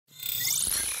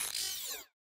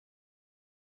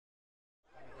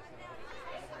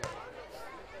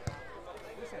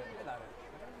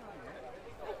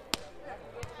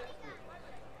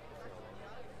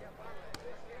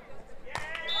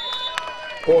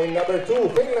Point number 2,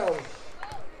 Finland.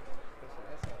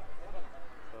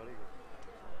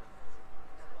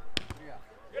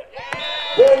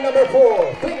 Point number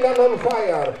 4, Finland on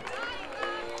fire.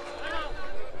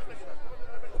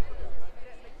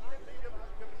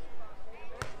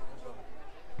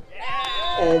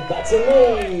 And that's a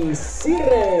knee,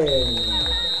 Siren.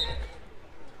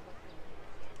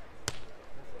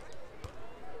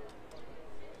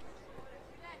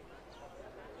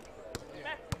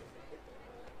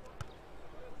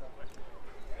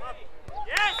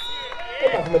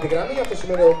 Επαφή με τη γραμμή, αυτό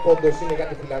σημαίνει ότι ο πόντος είναι για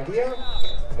τη Φιλανδία.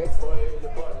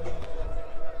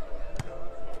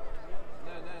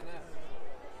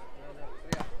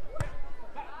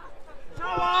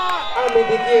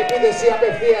 Αμυντική επίθεση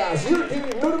απευθείας, Γιούρκι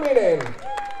Νούρμινεν.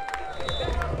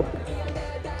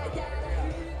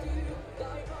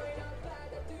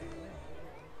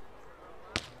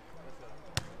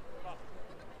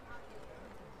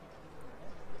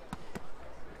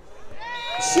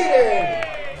 Siren.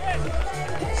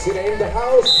 Siren in the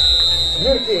house,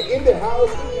 Γιούρκι in the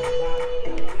house.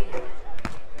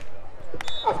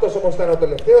 Αυτός όμως ήταν ο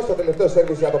τελευταίος, το τελευταίο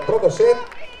σερβις για το πρώτο σετ.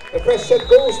 The first set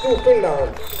goes to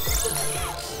Finland.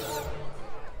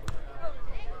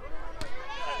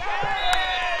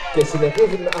 Και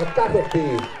συνεχίζουν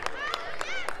ακάθεκτοι.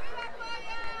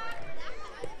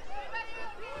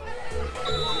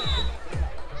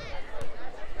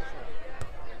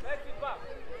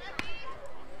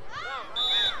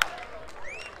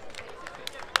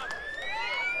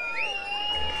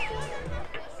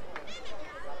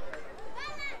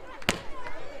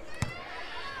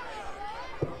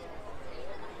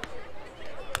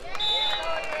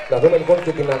 Να δούμε λοιπόν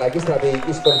και την αλλαγή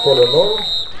στρατηγικής των Πολωνών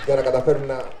για να καταφέρουν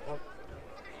να...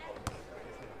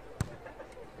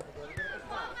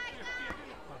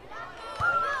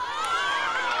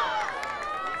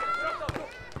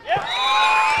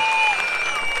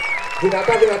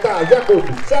 Δυνατά, Γιάκουμπ,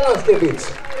 Σαλάνσκεβιτς.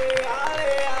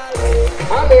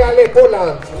 Ale,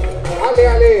 Poland.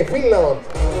 Ale, Finland.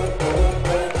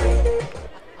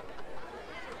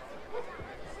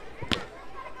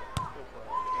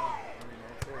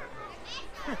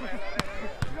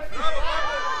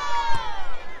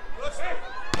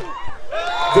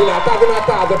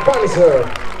 Δυνατά, the Punisher.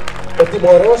 Ο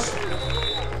τιμωρός.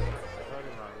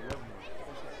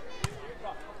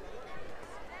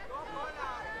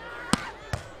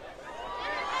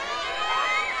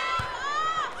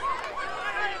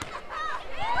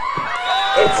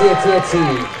 Έτσι.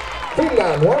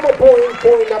 Finland, one more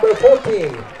point number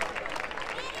 14.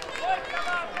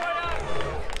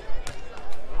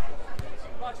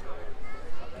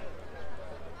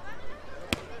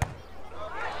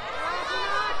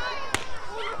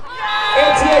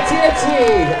 Έτσι,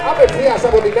 απευθείας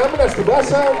από την άμυνα στην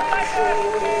πάσα.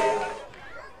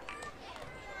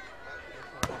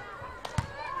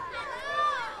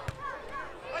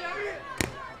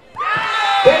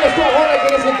 Τέλος του αγώνα,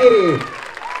 κυρίες και κύριοι.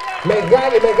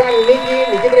 Μεγάλη νίκη,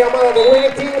 νικήτρια ομάδα του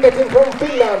winning team, the team from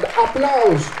Finland.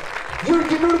 Applause.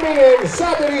 Γιούρκι Νούρμινεν,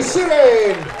 Σάτερι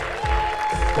Σίρεν.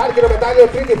 Χάλκινο μετάλλιο,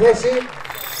 τρίτη θέση.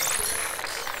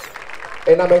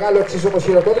 Ένα μεγάλο εξίσωμο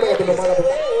χειροκρότημα για την ομάδα του.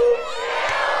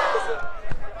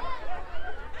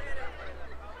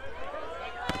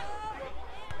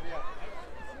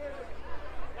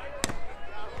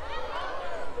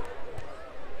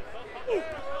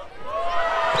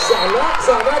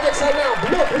 Ξανά και ξανά,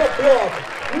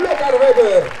 μπλοκ,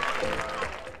 Αρβέβερ.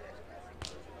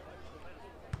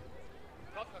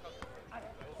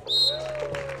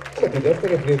 Με τη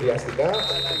δεύτερη ευνηδιαστικά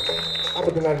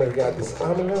από την άλλη μεριά της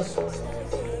άμυνας.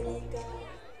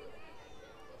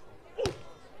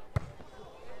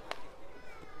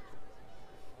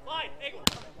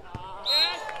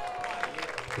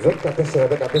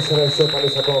 «14-14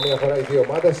 ισόπαλες ακόμα μία φορά οι δύο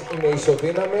ομάδες, είναι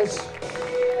ισοδύναμες.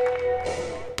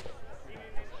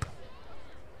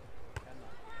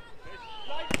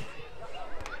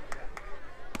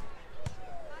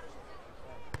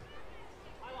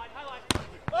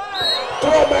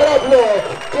 Τρομερό μπλοκ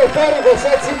και θόρυβος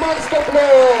έτσι μάλιστα στο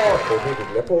μπλοκ. Δεν τη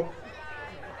βλέπω.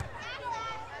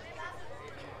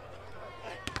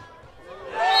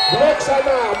 Μπλοκ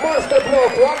ξανά, monster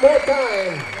block, one more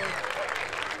time.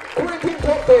 Quentin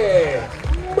Tope,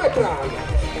 μέτρα.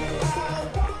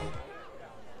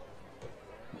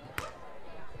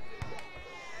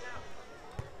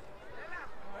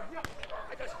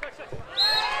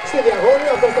 Στη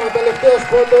διαγώνια, αυτός ήταν ο τελευταίος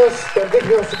πόντος, τον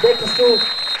δείχνει ο συμπαίκτης του.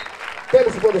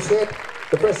 Τέλος του πρώτου σετ.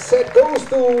 The first set goes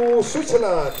to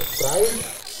Switzerland, right?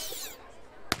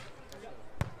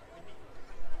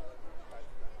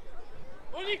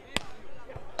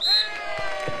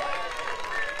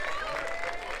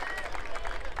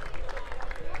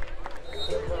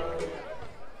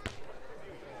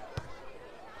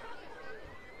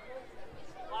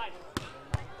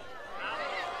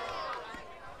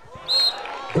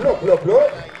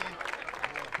 Block.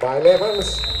 By Evans.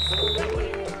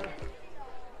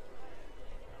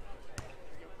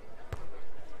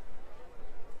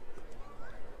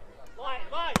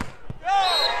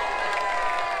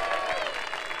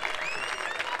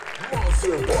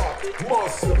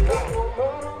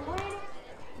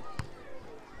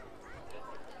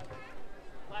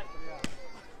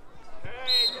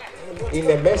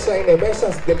 Είναι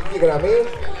μέσα στην τελική γραμμή.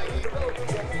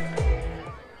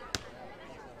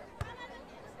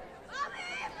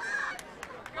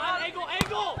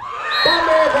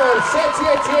 Πάμε Evans,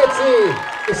 έτσι.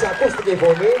 Εισακούστηκε η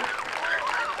φωνή.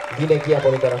 Γυναικεία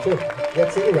φωνή ήταν αυτή. Για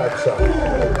τη σελίδα άκουσα.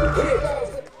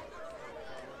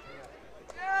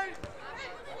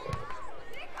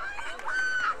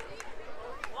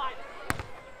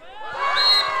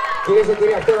 Κυρίες και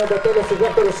κύριοι, αυτό είναι το τέλος του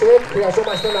δεύτερου σετ.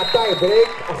 Χρειαζόμαστε ένα tie break.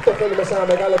 Αυτό θέλουμε σε ένα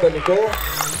μεγάλο τελικό.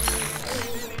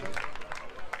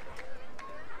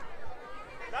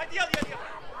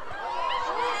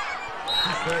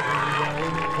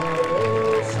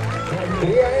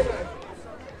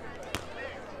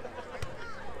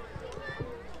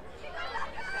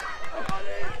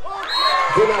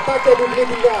 Δυνατά και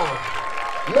επιβλητικά.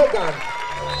 Λόγκαν.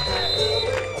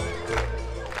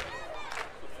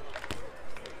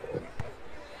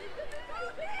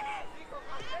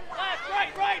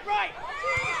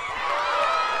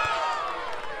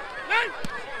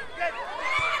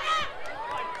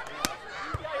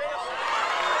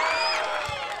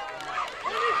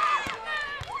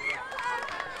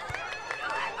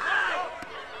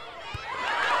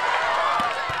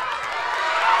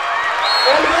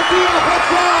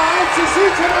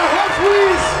 Έτσι ένα hot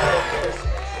squeeze.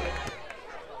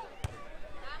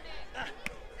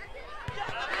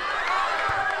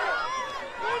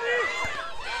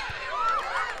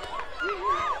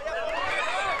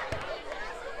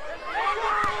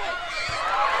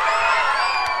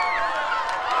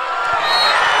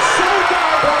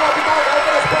 Πραγματικά οι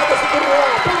καλύτερες πρώτες στην τουρνουά.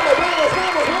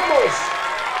 Vamos.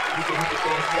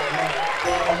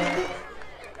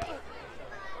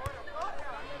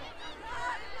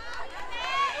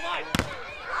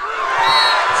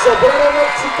 Σομπράνο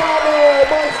Μεξικάνο,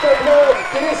 Monster Block,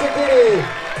 κυρίες και κύριοι.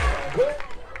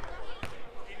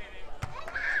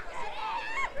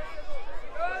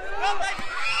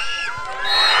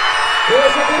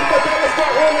 Κυρίες και κύριοι, το τέλος του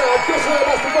αγώνα, ο πιο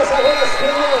συναρπαστικός αγώνας της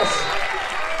χρονιάς.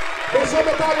 Χρυσό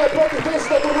μετάλλιο, πρώτη θέση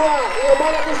στο τουρνουά, η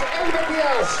ομάδα της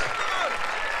Ελβετίας.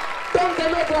 Πέντε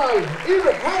μέτραλ, Ιβ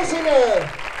Χάουσενερ.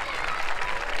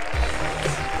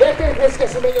 Δεύτερη θέση και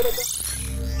σημαίνει μετά.